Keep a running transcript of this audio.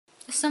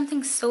There's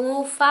something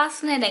so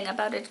fascinating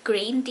about a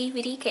green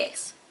DVD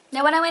case.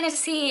 Now when I went into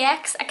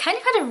CEX, I kind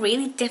of had a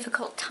really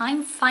difficult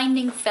time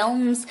finding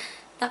films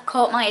that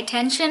caught my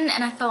attention,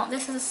 and I thought,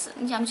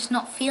 I'm just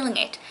not feeling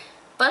it.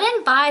 But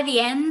then by the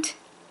end,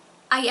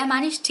 I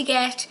managed to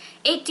get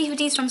 8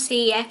 DVDs from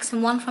CEX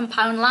and 1 from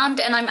Poundland,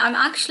 and I'm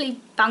actually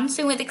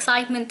bouncing with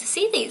excitement to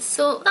see these,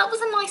 so that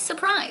was a nice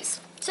surprise.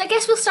 So I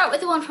guess we'll start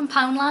with the one from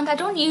Poundland. I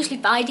don't usually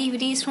buy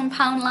DVDs from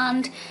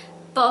Poundland,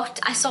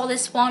 but I saw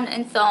this one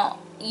and thought,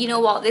 you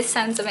know what, this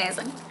sounds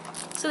amazing.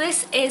 So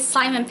this is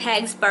Simon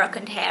Pegg's Burke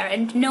and Hare,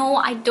 and no,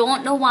 I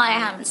don't know why I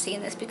haven't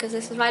seen this, because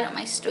this is right up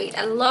my street.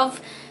 I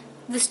love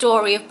the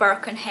story of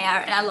Burke and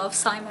Hare, and I love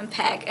Simon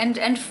Pegg,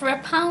 and for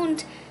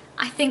 £1,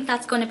 I think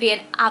that's going to be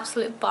an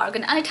absolute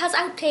bargain, and it has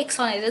outtakes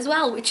on it as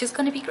well, which is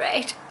going to be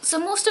great. So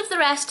most of the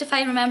rest, if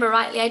I remember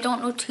rightly, I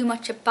don't know too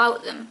much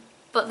about them,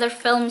 but they're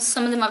films,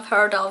 some of them I've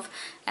heard of,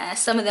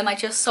 some of them I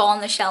just saw on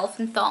the shelf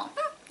and thought,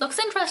 looks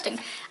interesting.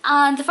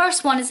 And the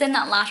first one is in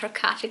that latter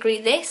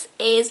category. This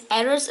is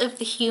Errors of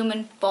the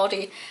Human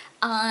Body,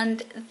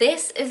 and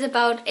this is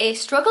about a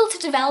struggle to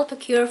develop a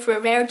cure for a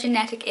rare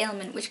genetic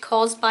ailment which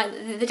caused by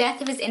the death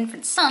of his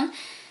infant son.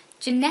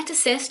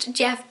 Geneticist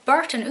Jeff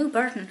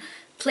Burton,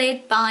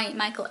 played by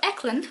Michael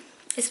Eklund,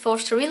 is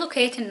forced to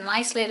relocate in an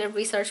isolated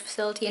research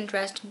facility in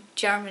Dresden,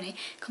 Germany.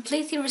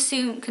 Completely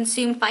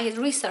consumed by his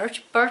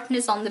research, Burton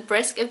is on the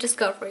brink of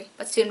discovery,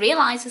 but soon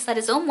realises that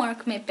his own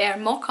work may bear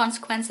more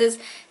consequences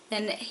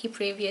than he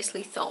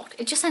previously thought.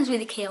 It just sounds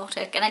really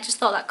chaotic, and I just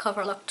thought that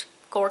cover looked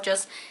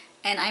gorgeous,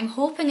 and I'm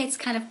hoping it's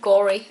kind of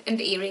gory and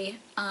eerie,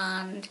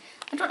 and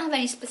I don't have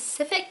any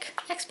specific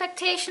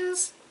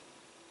expectations,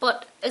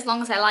 but as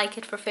long as I like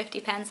it for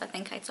 50p, I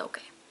think it's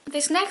okay.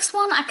 This next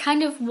one, I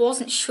kind of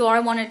wasn't sure I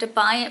wanted to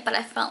buy it, but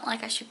I felt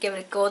like I should give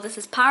it a go. This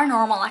is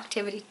Paranormal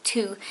Activity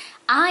 2.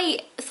 I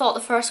thought the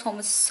first one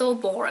was so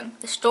boring.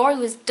 The story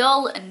was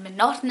dull and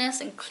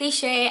monotonous and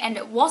cliche, and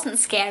it wasn't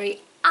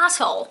scary at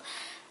all.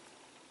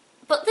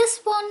 But this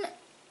one,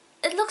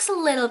 it looks a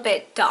little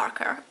bit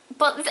darker.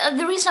 But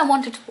the reason I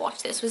wanted to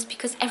watch this was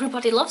because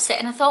everybody loves it,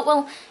 and I thought,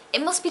 well,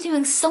 it must be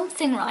doing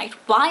something right.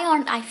 Why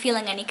aren't I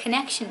feeling any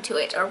connection to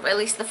it, or at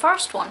least the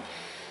first one?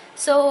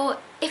 So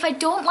if I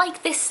don't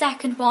like this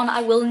second one,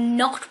 I will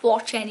not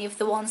watch any of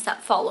the ones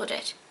that followed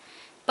it.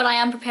 But I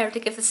am prepared to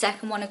give the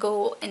second one a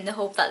go in the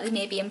hope that they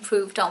may be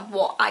improved on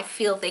what I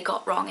feel they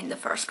got wrong in the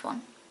first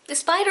one. The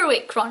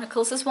Spiderwick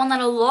Chronicles is one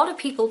that a lot of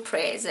people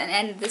praise,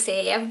 and they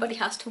say everybody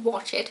has to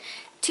watch it.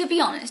 To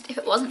be honest, if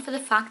it wasn't for the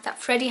fact that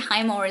Freddie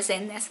Highmore is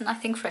in this, and I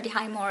think Freddie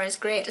Highmore is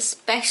great,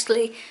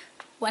 especially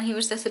when he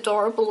was this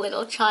adorable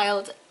little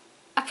child,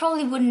 I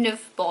probably wouldn't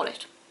have bought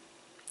it.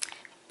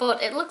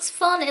 But it looks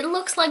fun. It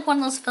looks like one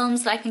of those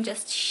films that I can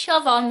just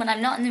shove on when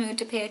I'm not in the mood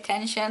to pay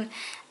attention,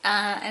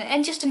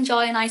 and just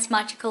enjoy a nice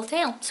magical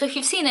tale. So if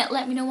you've seen it,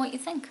 let me know what you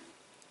think.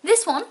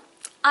 This one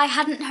I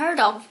hadn't heard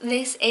of.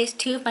 This is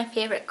 2 of my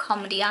favourite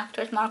comedy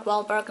actors, Mark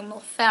Wahlberg and Will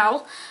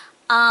Ferrell,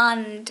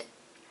 and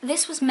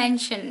this was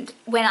mentioned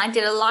when I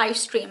did a live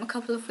stream a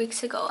couple of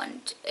weeks ago,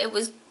 and it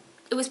was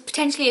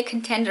potentially a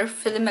contender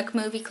for the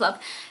McMovie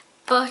Club,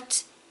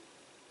 but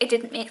it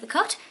didn't make the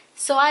cut,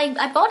 so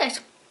I bought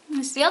it.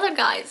 It's the other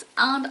guys,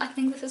 and I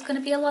think this is going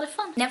to be a lot of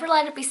fun. Never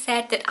let it be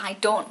said that I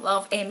don't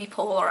love Amy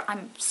Poehler.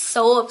 I'm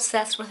so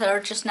obsessed with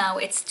her just now,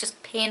 it's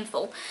just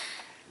painful.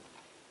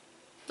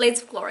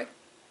 Blades of Glory.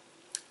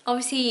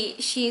 Obviously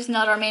she's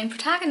not our main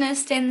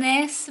protagonist in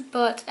this,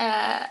 but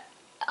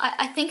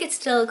I think it's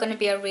still going to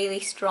be a really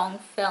strong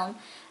film.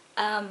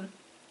 I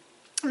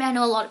mean, I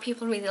know a lot of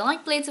people really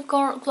like Blades of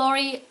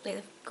Glory. Blades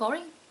of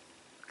Glory?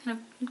 Kind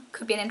of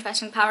could be an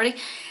interesting parody.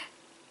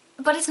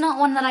 But it's not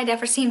one that I'd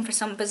ever seen for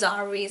some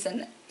bizarre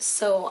reason,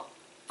 so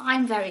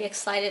I'm very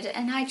excited,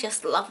 and I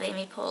just love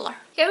Amy Poehler.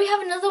 Here we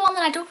have another one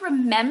that I don't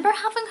remember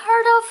having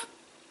heard of,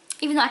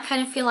 even though I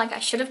kind of feel like I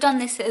should have done.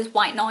 This is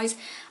White Noise,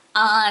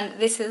 and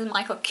this is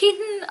Michael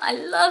Keaton. I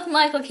love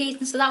Michael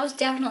Keaton, so that was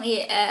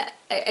definitely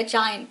a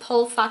giant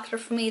pull factor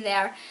for me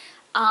there.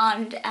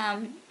 And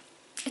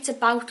it's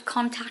about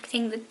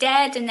contacting the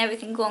dead and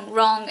everything going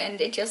wrong, and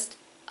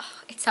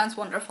it sounds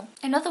wonderful.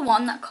 Another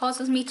one that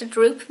causes me to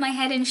droop my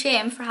head in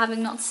shame for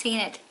having not seen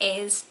it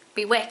is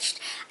Bewitched.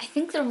 I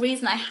think the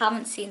reason I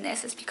haven't seen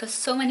this is because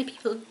so many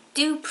people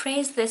do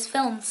praise this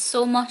film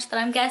so much that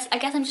I guess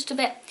I'm just a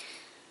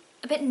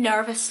bit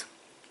nervous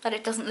that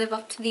it doesn't live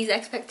up to these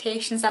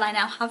expectations that I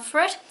now have for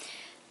it.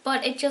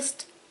 But it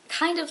just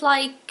kind of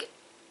like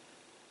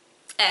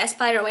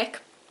Spiderwick.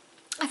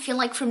 I feel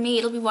like for me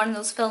it'll be one of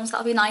those films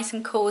that'll be nice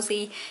and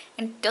cozy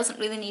and doesn't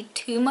really need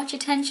too much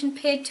attention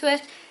paid to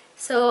it.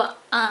 So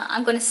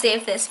I'm going to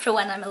save this for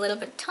when I'm a little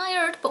bit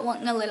tired but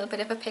wanting a little bit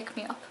of a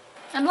pick-me-up.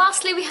 And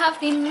lastly we have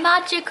the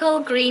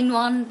magical green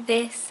one.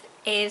 This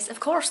is of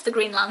course the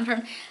Green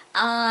Lantern,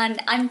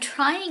 and I'm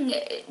trying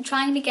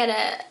to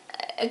get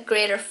a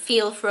greater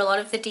feel for a lot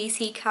of the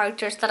DC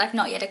characters that I've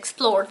not yet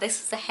explored.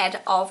 This is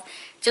ahead of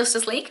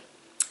Justice League,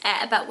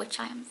 about which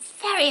I am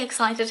very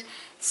excited.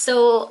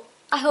 So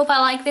I hope I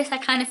like this. I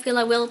kind of feel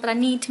I will, but I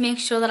need to make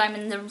sure that I'm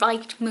in the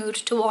right mood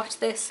to watch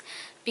this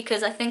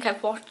because I think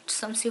I've watched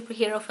some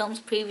superhero films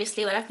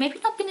previously where I've maybe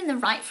not been in the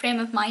right frame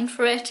of mind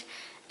for it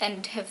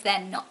and have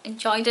then not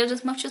enjoyed it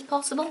as much as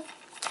possible.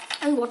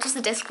 Oh, what does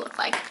the disc look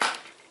like?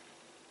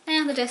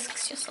 Yeah, the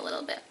disc's just a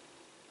little bit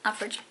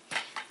average.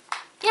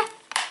 Yeah,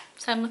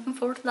 so I'm looking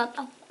forward to that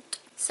a lot.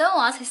 So,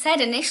 as I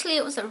said, initially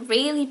it was a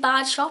really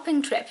bad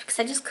shopping trip because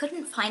I just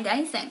couldn't find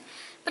anything.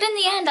 But in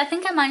the end, I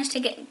think I managed to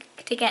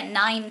get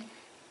 9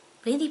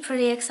 really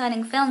pretty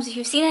exciting films. If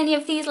you've seen any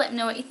of these, let me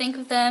know what you think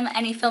of them.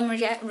 Any film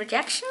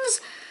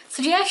rejections?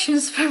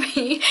 Suggestions for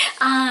me?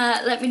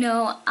 Let me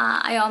know.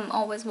 I am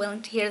always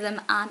willing to hear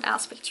them, and I'll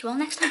speak to you all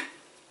next time.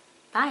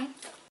 Bye.